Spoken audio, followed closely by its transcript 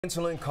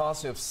Insulin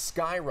costs have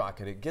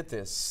skyrocketed, get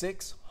this,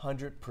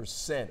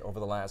 600% over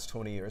the last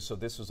 20 years. So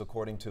this was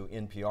according to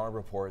NPR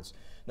reports.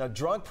 Now,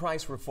 drug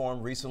price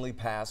reform recently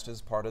passed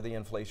as part of the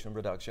Inflation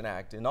Reduction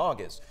Act in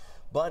August,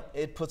 but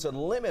it puts a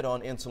limit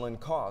on insulin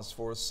costs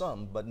for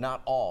some, but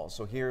not all.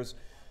 So here's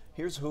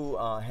who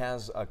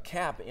has a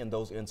cap in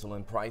those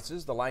insulin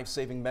prices. The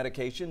life-saving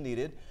medication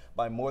needed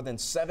by more than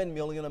 7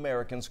 million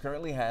Americans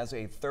currently has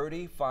a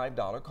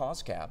 $35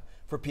 cost cap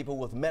for people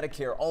with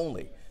Medicare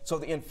only. So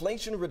the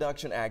Inflation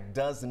Reduction Act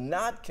does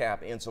not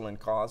cap insulin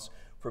costs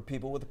for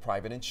people with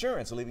private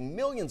insurance, leaving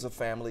millions of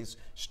families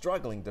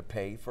struggling to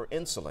pay for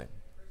insulin.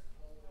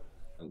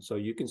 And so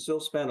you can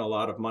still spend a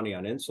lot of money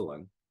on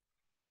insulin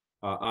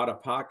out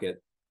of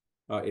pocket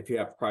if you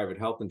have private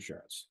health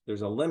insurance.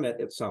 There's a limit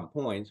at some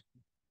point,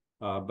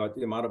 but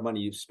the amount of money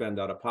you spend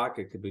out of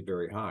pocket could be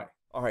very high.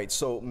 All right,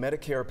 so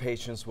Medicare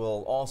patients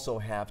will also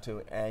have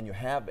to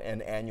have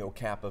an annual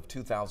cap of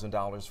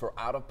 $2,000 for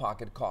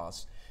out-of-pocket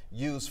costs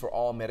used for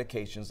all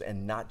medications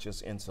and not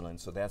just insulin.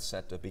 So that's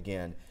set to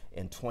begin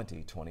in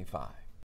 2025.